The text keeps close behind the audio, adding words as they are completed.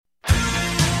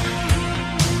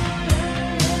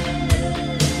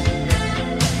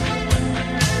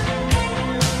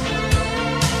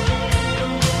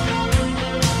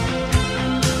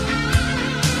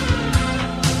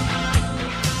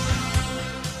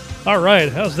All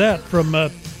right, how's that?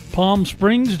 From Palm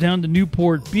Springs down to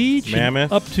Newport Beach,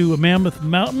 Mammoth. up to Mammoth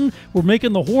Mountain. We're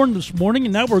making the Horn this morning,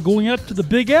 and now we're going out to the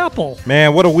Big Apple.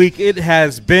 Man, what a week it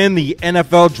has been. The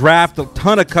NFL draft, a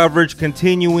ton of coverage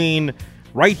continuing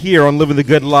right here on Living the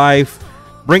Good Life.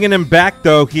 Bringing him back,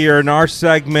 though, here in our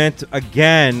segment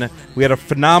again. We had a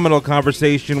phenomenal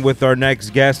conversation with our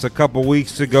next guest a couple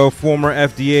weeks ago, former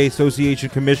FDA Association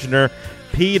Commissioner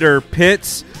Peter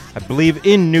Pitts, I believe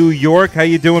in New York. How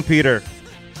you doing, Peter?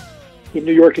 In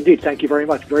New York, indeed. Thank you very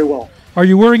much. Very well. Are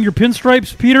you wearing your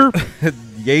pinstripes, Peter?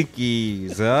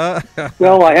 Yankees, huh?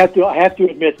 Well, I have to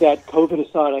admit that, COVID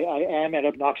aside, I am an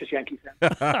obnoxious Yankee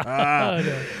fan.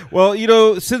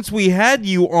 Well, since we had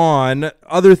you on,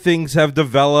 other things have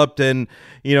developed and,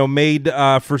 made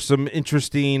for some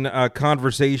interesting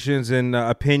conversations and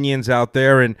opinions out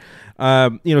there. And,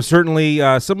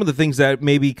 certainly some of the things that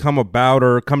maybe come about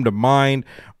or come to mind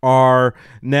are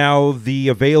now the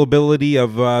availability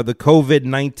of the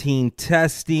COVID-19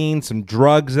 testing, some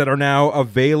drugs that are now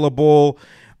available.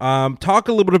 Talk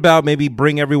a little bit about, maybe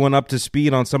bring everyone up to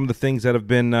speed on some of the things that have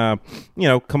been,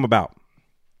 come about.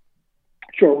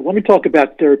 Sure. Let me talk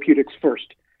about therapeutics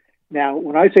first. Now,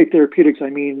 when I say therapeutics,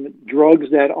 I mean drugs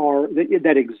that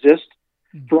exist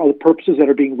for other purposes that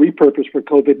are being repurposed for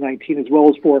COVID-19, as well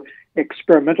as for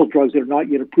experimental drugs that are not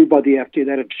yet approved by the FDA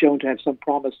that have shown to have some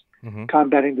promise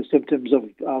combating the symptoms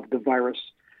of the virus.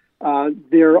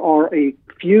 There are a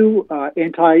few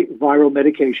antiviral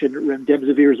medication,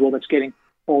 remdesivir as well, that's getting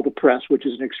all the press, which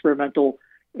is an experimental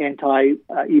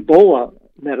anti-Ebola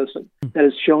medicine that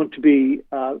is shown to be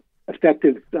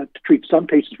effective to treat some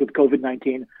patients with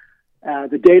COVID-19.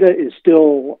 The data is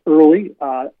still early,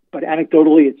 but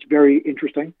anecdotally, it's very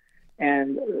interesting.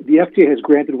 And the FDA has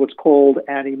granted what's called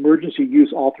an emergency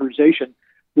use authorization,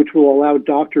 which will allow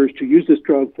doctors to use this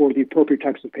drug for the appropriate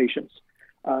types of patients.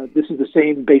 This is the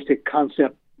same basic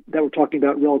concept that we're talking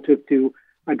about relative to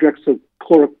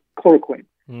hydroxychloroquine.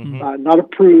 Not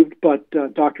approved, but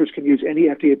doctors can use any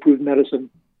FDA-approved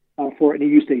medicine for any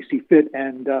use they see fit,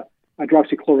 and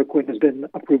hydroxychloroquine has been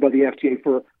approved by the FDA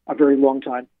for a very long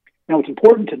time. Now, what's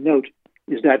important to note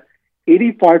is that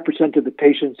 85% of the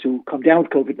patients who come down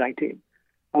with COVID-19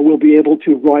 will be able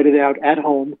to ride it out at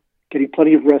home, getting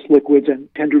plenty of rest liquids and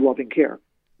tender loving care.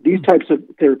 These types of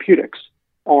therapeutics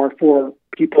are for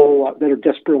people that are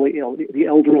desperately ill, the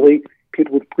elderly,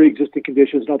 people with pre-existing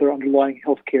conditions and other underlying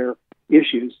health care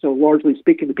issues. So largely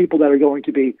speaking, the people that are going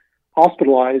to be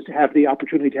hospitalized have the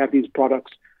opportunity to have these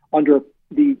products under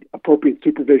the appropriate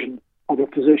supervision of a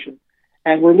physician.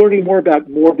 And we're learning more about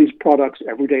more of these products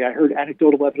every day. I heard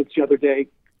anecdotal evidence the other day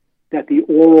that the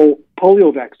oral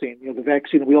polio vaccine, the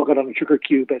vaccine that we all got on a sugar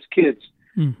cube as kids,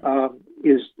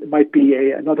 might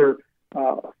be another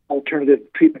alternative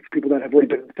treatment for people that have already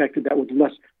been infected that would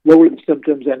lower the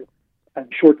symptoms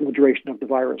and shorten the duration of the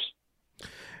virus.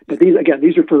 But these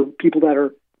are for people that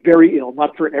are very ill,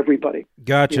 not for everybody.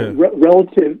 Gotcha.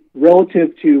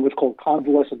 Relative to what's called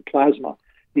convalescent plasma,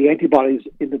 the antibodies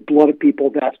in the blood of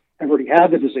people that already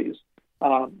have the disease.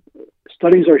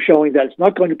 Studies are showing that it's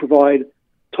not going to provide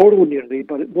total immunity,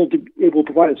 but it will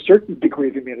provide a certain degree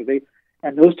of immunity.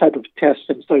 And those type of tests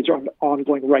and studies are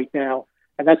ongoing right now,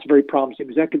 and that's very promising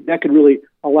because that could really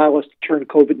allow us to turn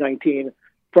COVID-19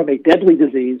 from a deadly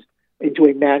disease into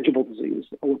a manageable disease,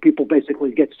 where people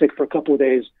basically get sick for a couple of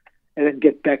days and then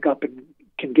get back up and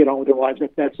can get on with their lives.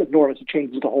 That's enormous. It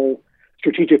changes the whole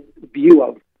strategic view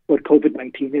of what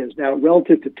COVID-19 is. Now,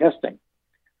 relative to testing,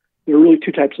 there are really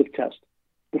two types of tests.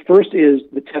 The first is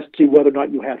the test to see whether or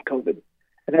not you have COVID.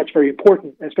 And that's very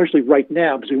important, especially right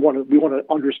now, because we want to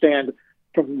understand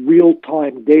from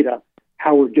real-time data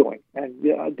how we're doing. And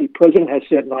the president has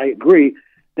said, and I agree,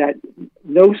 that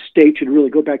no state should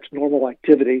really go back to normal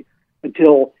activity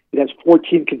until it has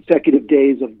 14 consecutive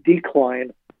days of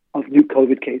decline of new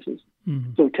COVID cases.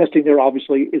 So testing there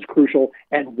obviously is crucial,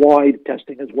 and wide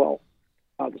testing as well.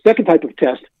 The second type of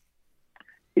test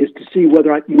is to see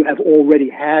whether or not you have already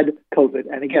had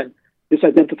COVID. And again, this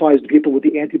identifies the people with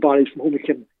the antibodies from whom we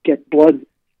can get blood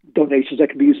donations that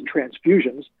can be used in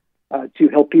transfusions to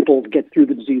help people get through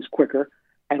the disease quicker,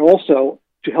 and also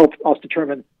to help us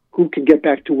determine who can get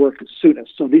back to work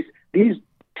soonest. So these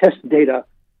test data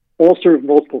all serve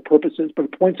multiple purposes, but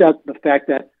it points out the fact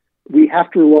that we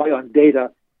have to rely on data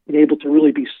and able to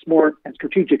really be smart and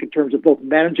strategic in terms of both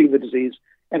managing the disease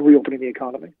and reopening the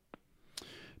economy.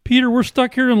 Peter, we're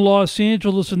stuck here in Los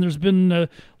Angeles, and there's been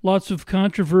lots of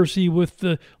controversy with,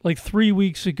 3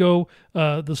 weeks ago,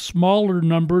 the smaller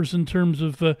numbers in terms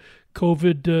of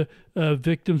COVID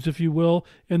victims, if you will.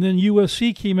 And then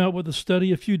USC came out with a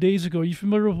study a few days ago. Are you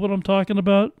familiar with what I'm talking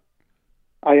about?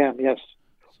 I am, yes.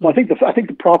 Well, I think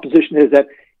the proposition is that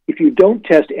if you don't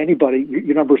test anybody,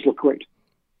 your numbers look great.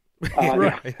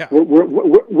 Right, yeah.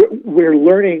 We're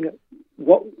learning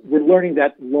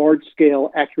that large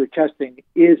scale accurate testing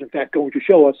is in fact going to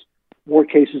show us more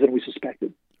cases than we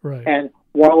suspected. Right. And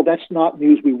while that's not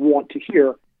news we want to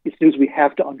hear, it's news we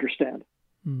have to understand.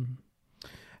 Mm.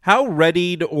 How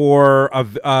readied or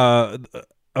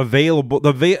available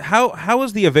how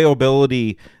is the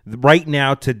availability right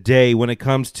now today when it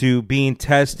comes to being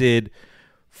tested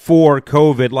for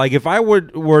COVID? Like if I were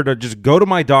to just go to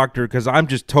my doctor because I'm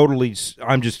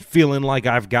just feeling like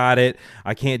I've got it,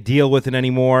 I can't deal with it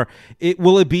anymore.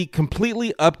 Will it be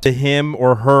completely up to him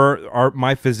or her or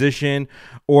my physician,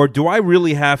 or do I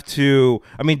really have to?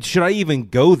 I mean, should I even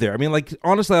go there? I mean, like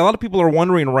honestly, a lot of people are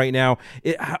wondering right now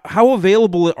how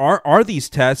available are these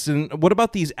tests, and what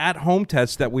about these at-home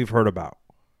tests that we've heard about?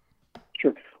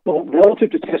 Sure. Well,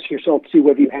 relative to testing yourself to see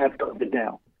whether you have COVID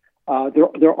now.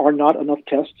 There are not enough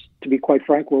tests, to be quite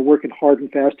frank. We're working hard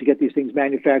and fast to get these things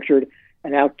manufactured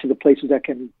and out to the places that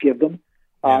can give them.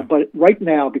 But right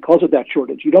now, because of that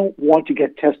shortage, you don't want to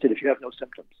get tested if you have no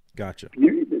symptoms. Gotcha.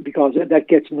 Because that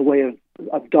gets in the way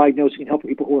of diagnosing and helping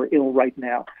people who are ill right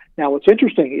now. Now, what's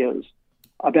interesting is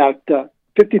about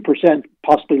 50%,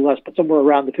 possibly less, but somewhere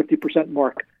around the 50%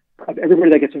 mark of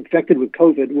everybody that gets infected with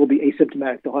COVID will be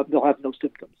asymptomatic. They'll have no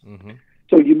symptoms. Mm-hmm.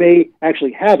 So you may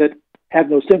actually have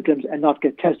no symptoms and not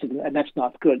get tested, and that's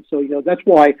not good. So, that's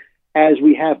why as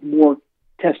we have more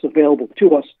tests available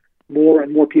to us, more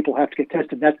and more people have to get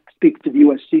tested. That speaks to the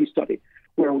USC study,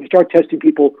 where when we start testing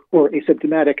people who are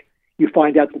asymptomatic, you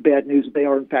find out the bad news that they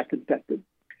are in fact infected.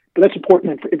 But that's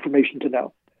important information to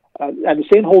know. And the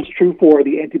same holds true for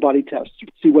the antibody tests, to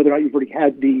see whether or not you've already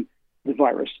had the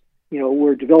virus.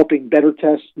 We're developing better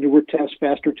tests, newer tests,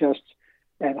 faster tests,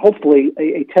 and hopefully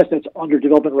a test that's under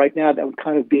development right now that would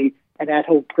kind of be an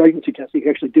at-home pregnancy test. You can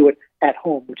actually do it at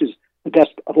home, which is the best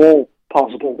of all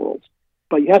possible worlds.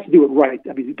 But you have to do it right.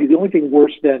 I mean, the only thing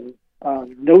worse than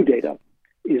no data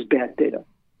is bad data.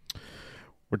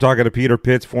 We're talking to Peter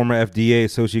Pitts, former FDA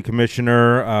Associate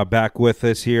Commissioner, back with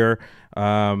us here.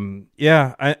 I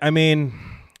mean,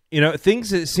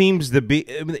 things it seems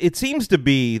to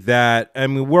be that, I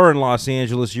mean, we're in Los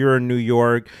Angeles, you're in New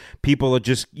York, people are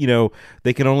just,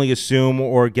 they can only assume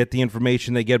or get the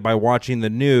information they get by watching the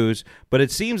news, but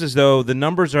it seems as though the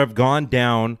numbers have gone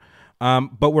down,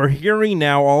 but we're hearing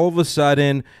now all of a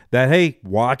sudden that, hey,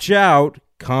 watch out,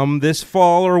 come this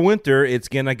fall or winter, it's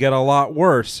going to get a lot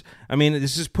worse. I mean,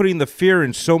 this is putting the fear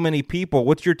in so many people.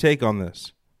 What's your take on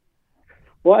this?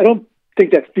 Well, I don't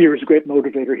think that fear is a great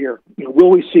motivator here. Will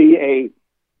we see a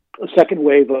second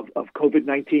wave of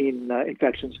COVID-19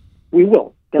 infections? We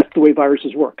will. That's the way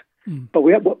viruses work. But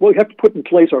we have to put in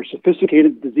place our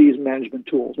sophisticated disease management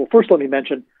tools. Well, first let me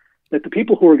mention that the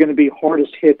people who are going to be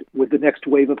hardest hit with the next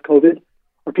wave of COVID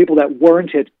are people that weren't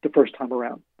hit the first time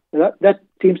around. Now, that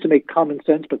seems to make common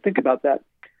sense, but think about that.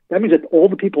 That means that all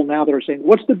the people now that are saying,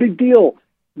 what's the big deal?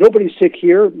 Nobody's sick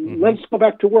here. Let's go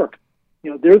back to work.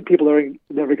 They're the people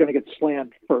that are going to get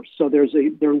slammed first. So they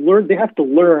have to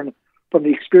learn from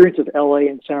the experience of LA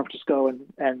and San Francisco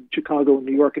and Chicago and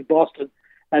New York and Boston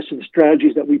as to the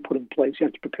strategies that we put in place. You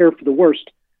have to prepare for the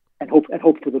worst and hope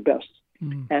for the best.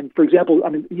 And for example, I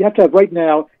mean, you have to have right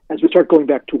now, as we start going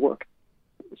back to work,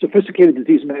 sophisticated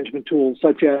disease management tools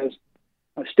such as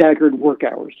staggered work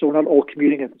hours, so we're not all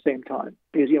commuting at the same time.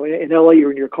 Because in LA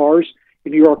you're in your cars,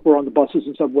 in New York we're on the buses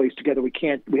and subways together. We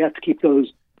have to keep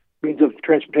those means of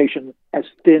transportation as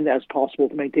thin as possible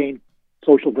to maintain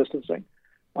social distancing.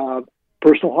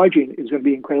 Personal hygiene is going to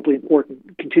be incredibly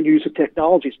important. Continued use of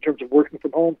technologies in terms of working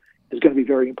from home is going to be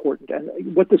very important.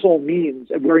 And what this all means,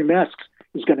 and wearing masks,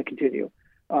 is going to continue.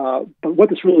 But what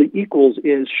this really equals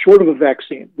is, short of a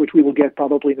vaccine, which we will get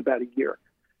probably in about a year,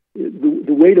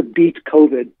 the way to beat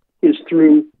COVID is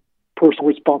through personal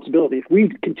responsibility. If we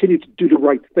continue to do the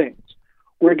right things,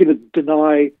 we're going to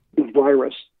deny the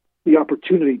virus the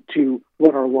opportunity to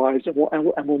run our lives, and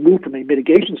we'll move from a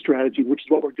mitigation strategy, which is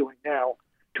what we're doing now,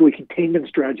 to a containment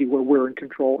strategy where we're in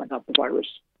control and not the virus.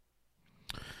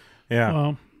 Yeah.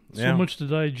 Wow. So much to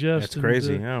digest. That's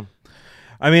crazy, yeah.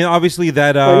 I mean, obviously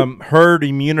that herd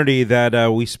immunity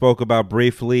that we spoke about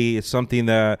briefly is something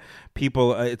that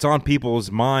it's on people's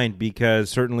mind,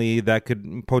 because certainly that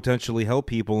could potentially help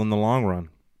people in the long run.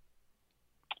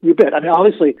 You bet. I mean,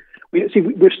 obviously,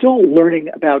 we're still learning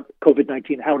about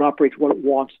COVID-19, how it operates, what it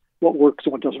wants, what works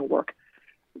and what doesn't work.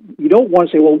 You don't want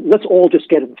to say, well, let's all just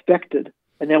get infected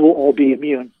and then we'll all be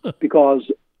immune, because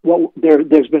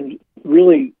there's been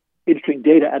really interesting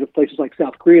data out of places like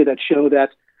South Korea that show that,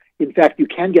 in fact, you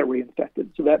can get reinfected.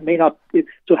 So that may not.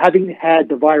 So having had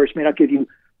the virus may not give you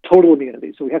total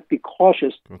immunity. So we have to be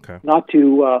cautious not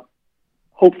to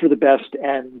hope for the best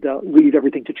and leave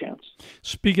everything to chance.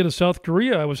 Speaking of South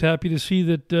Korea, I was happy to see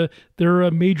that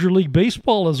their Major League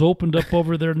Baseball has opened up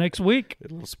over there next week.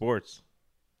 Little sports.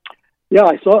 Yeah,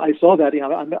 I saw that. You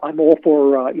know, I'm all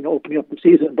for opening up the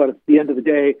season, but at the end of the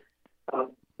day,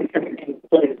 if everything is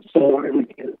played so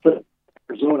everything is played in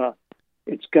Arizona,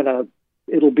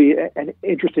 it'll be an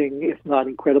interesting, if not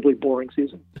incredibly boring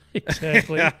season.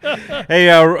 Exactly.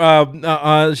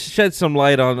 Hey, shed some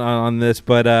light on this,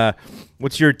 but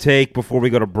what's your take before we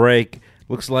go to break?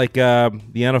 Looks like the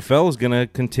NFL is going to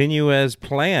continue as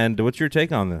planned. What's your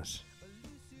take on this?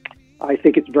 I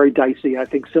think it's very dicey. I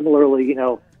think similarly,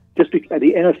 just because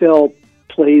the NFL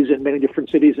plays in many different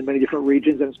cities and many different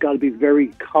regions, and it's got to be very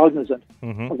cognizant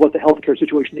of what the healthcare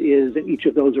situation is in each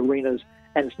of those arenas,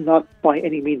 and it's not by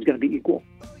any means going to be equal.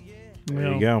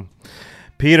 There you go.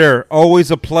 Peter,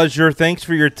 always a pleasure. Thanks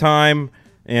for your time,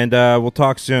 and we'll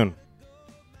talk soon.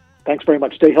 Thanks very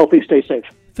much. Stay healthy, stay safe.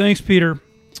 Thanks, Peter.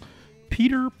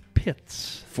 Peter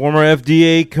Pitts. Former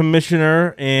FDA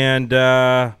commissioner and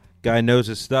guy knows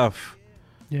his stuff.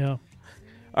 Yeah.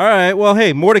 All right, well,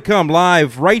 hey, more to come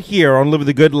live right here on Live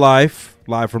the Good Life,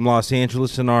 live from Los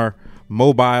Angeles in our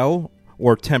mobile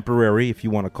or temporary, if you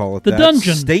want to call it the that,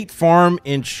 dungeon. State Farm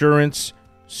Insurance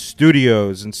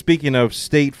Studios. And speaking of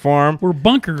State Farm, we're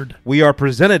bunkered. We are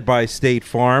presented by State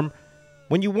Farm.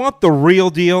 When you want the real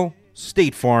deal,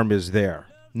 State Farm is there.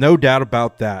 No doubt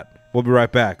about that. We'll be right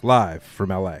back, live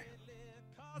from L.A.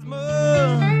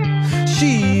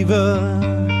 Shiva,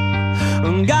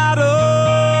 got